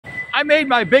I made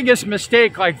my biggest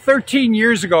mistake like 13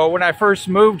 years ago when I first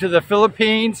moved to the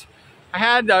Philippines. I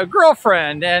had a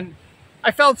girlfriend and I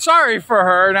felt sorry for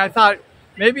her, and I thought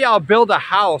maybe I'll build a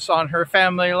house on her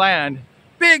family land.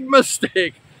 Big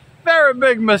mistake, very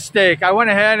big mistake. I went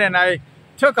ahead and I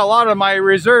took a lot of my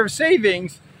reserve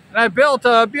savings and I built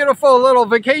a beautiful little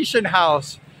vacation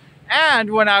house.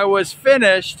 And when I was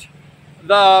finished,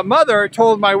 the mother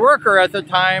told my worker at the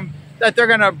time that they're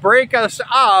gonna break us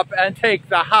up and take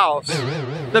the house.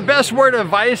 The best word of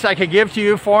advice I could give to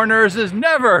you foreigners is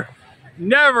never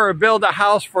build a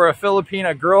house for a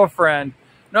Filipina girlfriend.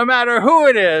 No matter who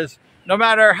it is, no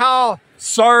matter how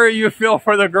sorry you feel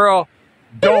for the girl,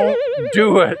 don't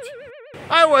do it.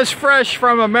 I was fresh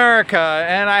from America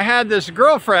and I had this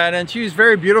girlfriend and she was a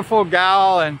very beautiful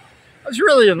gal and I was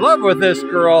really in love with this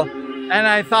girl. And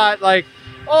I thought like,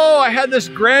 oh, I had this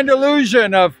grand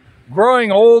illusion of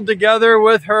growing old together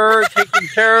with her, taking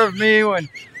care of me when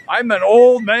I'm an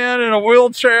old man in a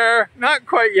wheelchair. Not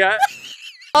quite yet.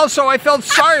 Also, I felt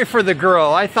sorry for the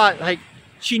girl. I thought like,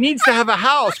 she needs to have a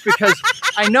house because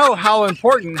I know how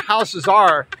important houses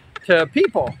are to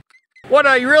people. What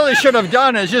I really should have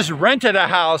done is just rented a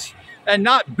house and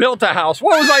not built a house.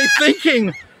 What was I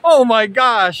thinking? Oh my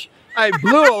gosh. I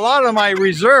blew a lot of my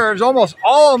reserves, almost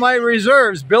all of my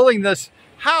reserves, building this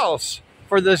house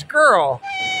for this girl.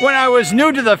 When I was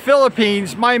new to the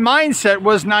Philippines, my mindset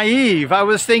was naive. I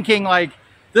was thinking like,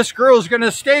 this girl's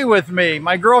gonna stay with me,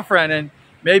 my girlfriend, and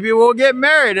maybe we'll get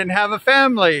married and have a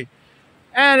family.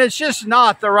 And it's just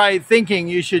not the right thinking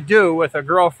you should do with a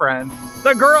girlfriend.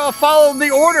 The girl followed the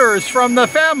orders from the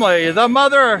family. The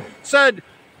mother said,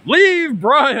 leave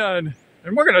Brian,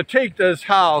 and we're gonna take this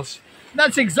house. And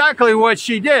that's exactly what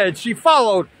she did. She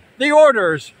followed the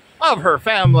orders of her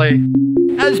family.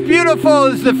 As beautiful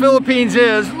as the Philippines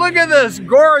is, look at this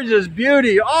gorgeous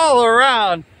beauty all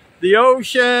around. The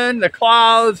ocean, the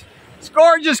clouds, it's a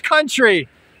gorgeous country.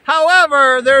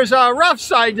 However, there's a rough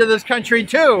side to this country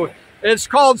too. It's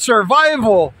called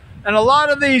survival. And a lot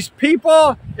of these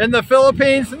people in the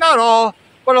Philippines, not all,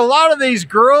 but a lot of these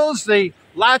girls, they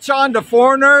latch on to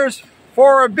foreigners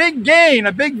for a big gain,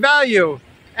 a big value.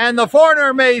 And the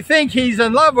foreigner may think he's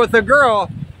in love with the girl,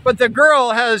 but the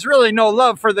girl has really no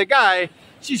love for the guy.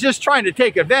 She's just trying to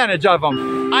take advantage of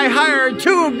him. I hired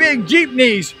 2 big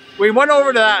jeepneys. We went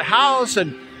over to that house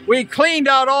and we cleaned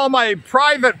out all my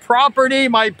private property,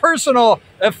 my personal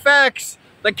effects,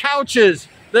 the couches,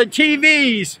 the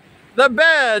TVs, the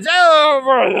beds,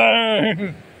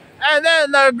 everything. And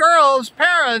then the girl's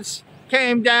parents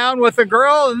came down with the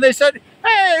girl and they said,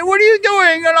 hey, what are you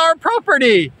doing on our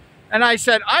property? And I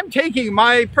said, I'm taking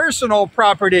my personal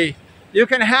property. You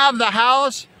can have the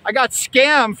house. I got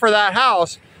scammed for that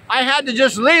house. I had to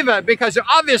just leave it because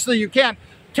obviously you can't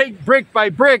take brick by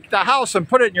brick the house and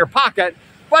put it in your pocket,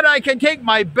 but I can take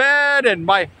my bed and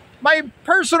my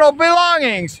personal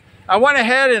belongings. I went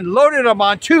ahead and loaded them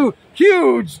on 2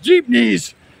 huge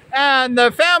jeepneys and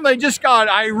the family just got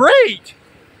irate.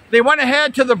 They went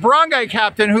ahead to the barangay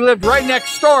captain who lived right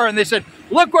next door and they said,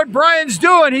 look what Brian's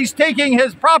doing, he's taking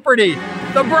his property.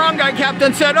 The barangay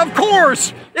captain said, of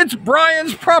course, it's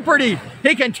Brian's property.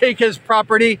 He can take his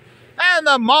property. And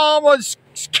the mom was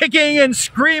kicking and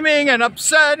screaming and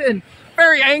upset and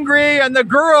very angry. And the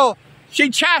girl, she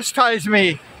chastised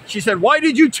me. She said, why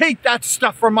did you take that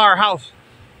stuff from our house?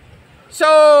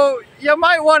 So you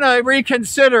might want to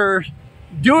reconsider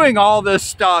doing all this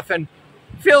stuff and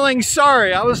feeling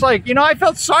sorry. I was like, you know, I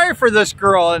felt sorry for this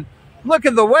girl and look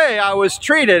at the way I was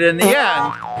treated in the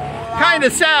end. Kind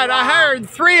of sad. I hired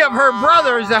 3 of her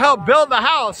brothers to help build the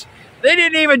house. They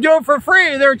didn't even do it for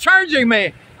free. They're charging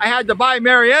me. I had to buy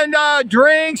merienda,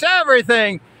 drinks,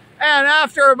 everything. And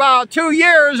after about 2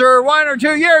 years or 1 or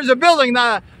 2 years of building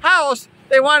the house,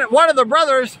 they wanted one of the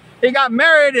brothers, he got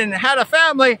married and had a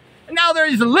family, and now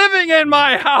he's living in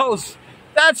my house.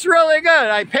 That's really good.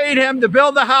 I paid him to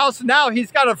build the house, and now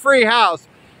he's got a free house.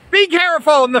 Be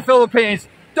careful in the Philippines.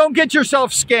 Don't get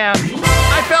yourself scammed.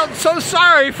 I felt so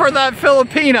sorry for that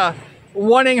Filipina,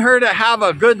 wanting her to have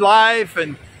a good life,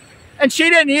 and she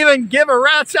didn't even give a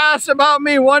rat's ass about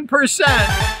me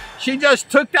 1%. She just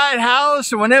took that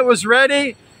house, and when it was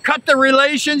ready, cut the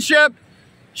relationship.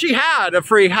 She had a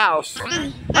free house.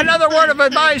 Another word of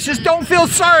advice is don't feel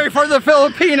sorry for the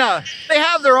Filipina. They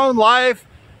have their own life,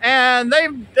 and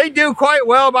they do quite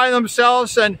well by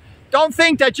themselves, and don't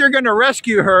think that you're going to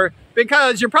rescue her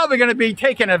because you're probably going to be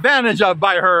taken advantage of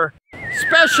by her,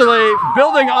 especially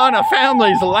building on a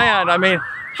family's land. I mean,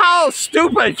 how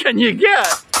stupid can you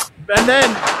get? And then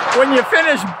when you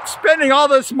finish spending all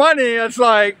this money, it's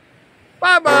like,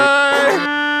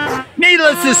 bye-bye.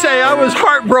 Needless to say, I was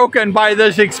heartbroken by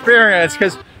this experience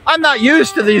because I'm not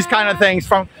used to these kind of things.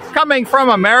 Coming from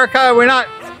America, we not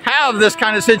have this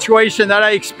kind of situation that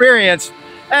I experienced.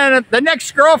 And the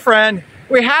next girlfriend,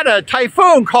 we had a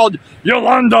typhoon called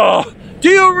Yolanda. Do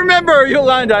you remember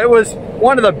Yolanda? It was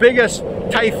one of the biggest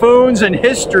typhoons in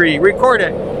history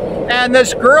recorded. And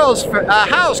this girl's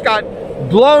house got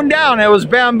blown down. It was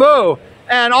bamboo.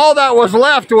 And all that was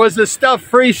left was the stuff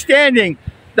freestanding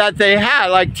that they had,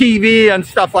 like TV and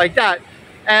stuff like that.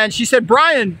 And she said,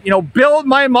 Brian, you know, build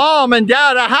my mom and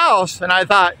dad a house. And I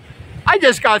thought, I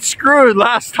just got screwed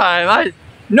last time.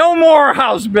 No more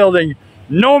house building.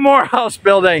 No more house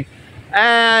building.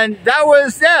 And that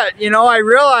was it. You know, I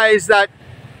realized that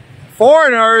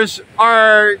foreigners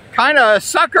are kind of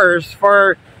suckers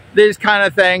for these kind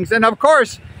of things. And of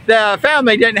course, the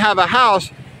family didn't have a house,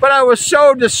 but I was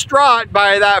so distraught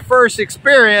by that first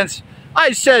experience,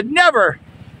 I said, never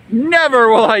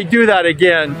will I do that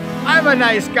again. I'm a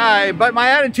nice guy, but my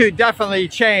attitude definitely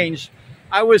changed.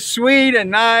 I was sweet and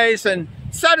nice, and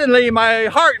suddenly my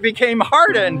heart became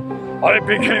hardened. I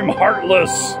became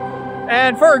heartless.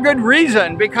 And for a good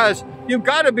reason, because you've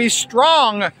got to be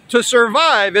strong to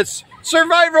survive. It's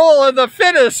survival of the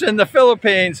fittest in the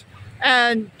Philippines.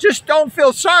 And just don't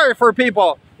feel sorry for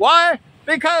people. Why?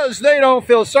 Because they don't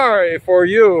feel sorry for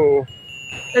you.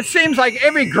 It seems like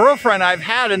every girlfriend I've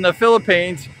had in the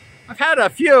Philippines, I've had a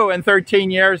few in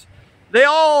 13 years, they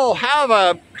all have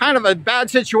a kind of a bad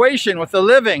situation with the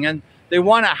living, and they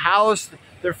want a house.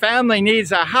 Their family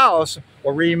needs a house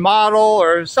or remodel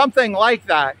or something like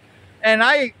that. And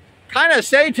I kind of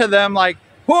say to them, like,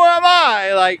 who am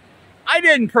I? Like, I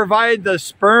didn't provide the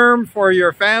sperm for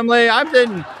your family.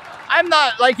 I'm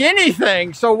not like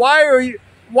anything. So why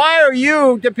are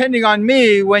you depending on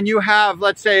me when you have,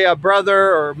 let's say, a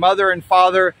brother or mother and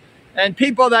father and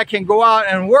people that can go out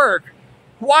and work?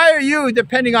 Why are you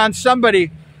depending on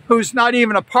somebody who's not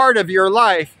even a part of your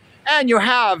life, and you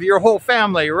have your whole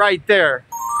family right there?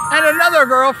 And another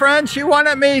girlfriend, she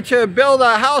wanted me to build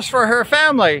a house for her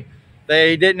family.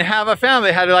 They didn't have a family,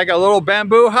 they had like a little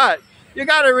bamboo hut. You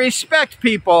got to respect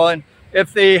people, and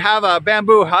if they have a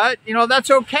bamboo hut, you know, that's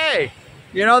okay.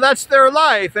 You know, that's their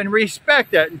life, and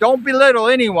respect it. Don't belittle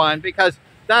anyone, because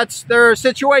that's their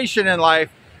situation in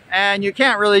life, and you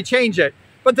can't really change it.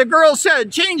 But the girl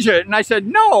said, change it. And I said,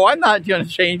 no, I'm not going to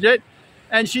change it.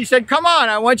 And she said, come on,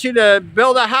 I want you to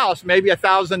build a house, maybe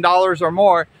 $1,000 or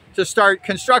more to start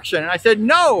construction. And I said,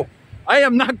 no, I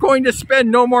am not going to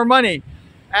spend no more money.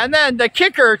 And then the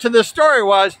kicker to the story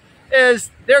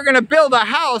is they're going to build a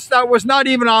house that was not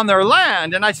even on their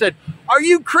land. And I said, are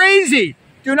you crazy?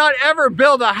 Do not ever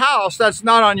build a house that's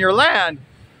not on your land.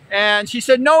 And she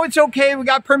said, no, it's okay. We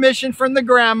got permission from the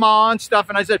grandma and stuff.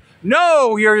 And I said,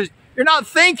 no, you're not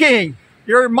thinking.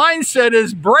 Your mindset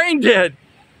is brain dead.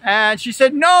 And she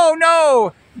said,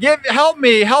 no, help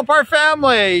me, help our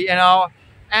family, you know.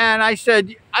 And I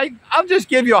said, I'll just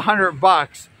give you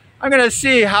 $100. I'm going to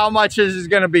see how much this is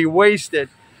going to be wasted.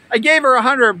 I gave her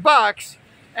 $100,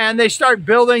 and they start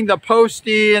building the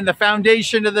postie and the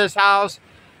foundation of this house.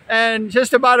 And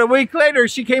just about a week later,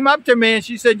 she came up to me and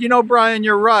she said, you know, Brian,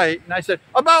 you're right. And I said,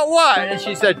 about what? And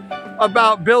she said,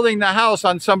 about building the house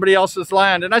on somebody else's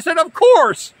land. And I said, of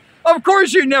course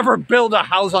you never build a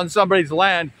house on somebody's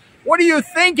land. What are you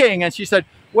thinking? And she said,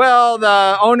 well,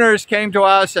 the owners came to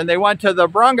us and they went to the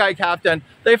barangay captain.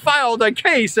 They filed a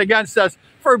case against us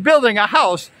for building a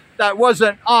house that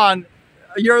wasn't on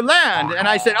your land. And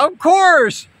I said, of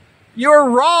course, you're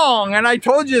wrong. And I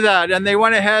told you that. And they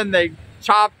went ahead and they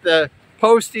chopped the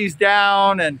posties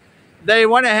down, and they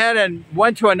went ahead and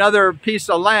went to another piece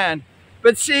of land.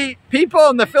 But see, people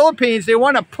in the Philippines, they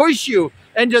want to push you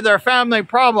into their family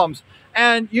problems.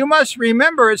 And you must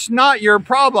remember, it's not your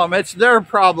problem, it's their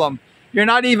problem. You're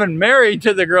not even married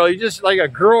to the girl, you're just like a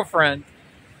girlfriend.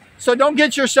 So don't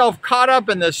get yourself caught up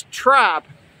in this trap.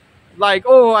 Like,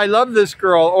 oh, I love this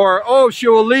girl, or oh, she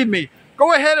will leave me.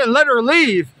 Go ahead and let her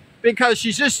leave, because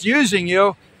she's just using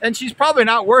you, and she's probably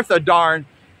not worth a darn.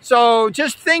 So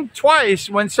just think twice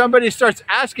when somebody starts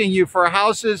asking you for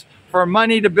houses, for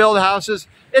money to build houses.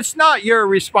 It's not your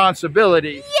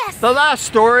responsibility. Yes! The last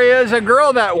story is a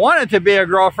girl that wanted to be a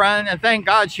girlfriend, and thank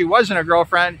God she wasn't a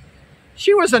girlfriend.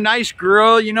 She was a nice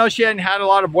girl, you know, she hadn't had a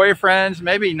lot of boyfriends,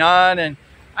 maybe none, and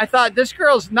I thought, this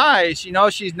girl's nice, you know,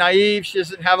 she's naive, she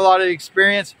doesn't have a lot of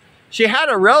experience. She had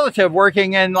a relative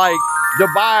working in like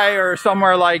Dubai or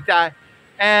somewhere like that,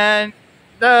 and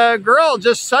the girl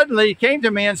just suddenly came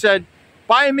to me and said,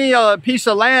 buy me a piece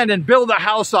of land and build a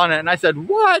house on it. And I said,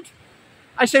 what?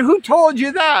 I said, who told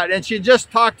you that? And she just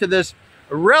talked to this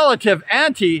relative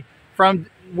auntie from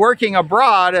working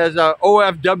abroad as a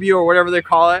OFW or whatever they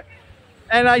call it.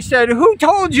 And I said, who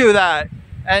told you that?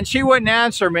 And she wouldn't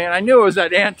answer me, and I knew it was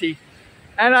that auntie.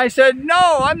 And I said,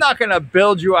 no, I'm not going to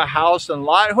build you a house and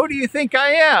lot. Who do you think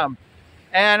I am?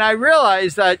 And I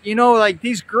realized that, you know, like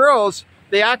these girls,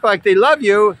 they act like they love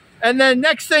you, and then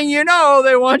next thing you know,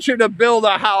 they want you to build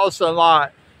a house and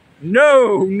lot.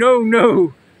 No, no,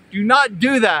 no. Do not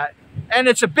do that. And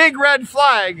it's a big red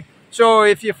flag. So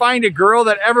if you find a girl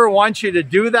that ever wants you to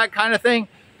do that kind of thing,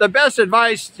 the best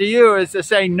advice to you is to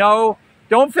say no.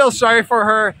 Don't feel sorry for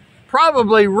her.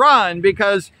 Probably run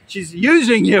because she's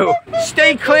using you.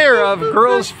 Stay clear of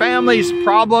girls' families'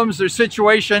 problems, their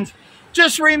situations.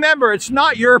 Just remember, it's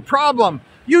not your problem.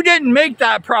 You didn't make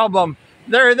that problem.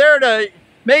 They're there to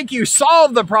make you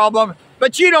solve the problem,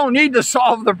 but you don't need to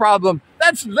solve the problem.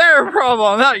 That's their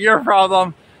problem, not your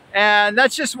problem. And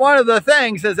that's just one of the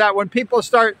things, is that when people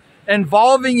start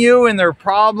involving you in their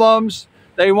problems,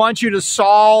 they want you to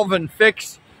solve and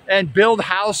fix and build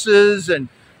houses and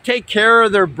take care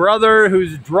of their brother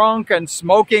who's drunk and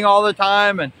smoking all the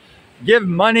time and give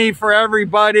money for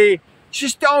everybody.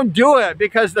 Just don't do it,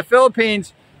 because the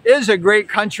Philippines is a great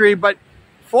country, but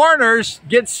foreigners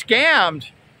get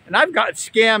scammed. And I've got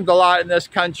scammed a lot in this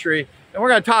country, and we're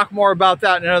going to talk more about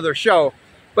that in another show.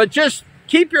 But just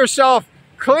keep yourself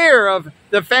clear of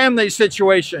the family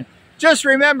situation. Just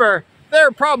remember,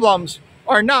 their problems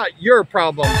are not your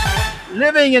problems.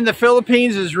 Living in the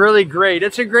Philippines is really great.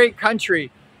 It's a great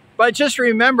country. But just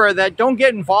remember that don't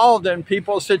get involved in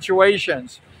people's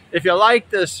situations. If you like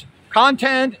this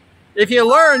content, if you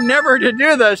learn never to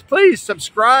do this, please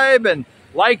subscribe and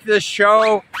like this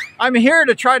show. I'm here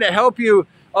to try to help you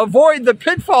avoid the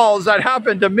pitfalls that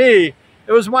happened to me.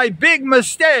 It was my big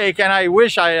mistake, and I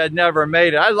wish I had never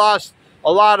made it. I lost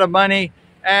a lot of money,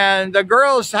 and the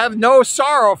girls have no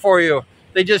sorrow for you.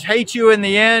 They just hate you in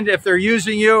the end if they're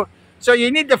using you. So you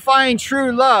need to find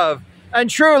true love. And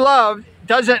true love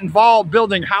doesn't involve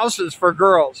building houses for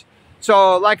girls.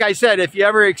 So like I said, if you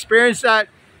ever experience that,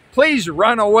 please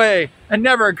run away and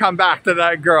never come back to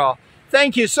that girl.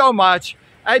 Thank you so much.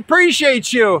 I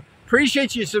appreciate you.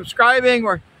 Appreciate you subscribing.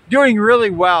 We're doing really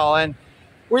well, and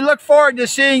we look forward to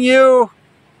seeing you.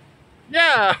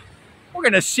 Yeah, we're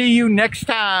gonna see you next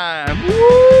time.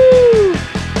 Woo!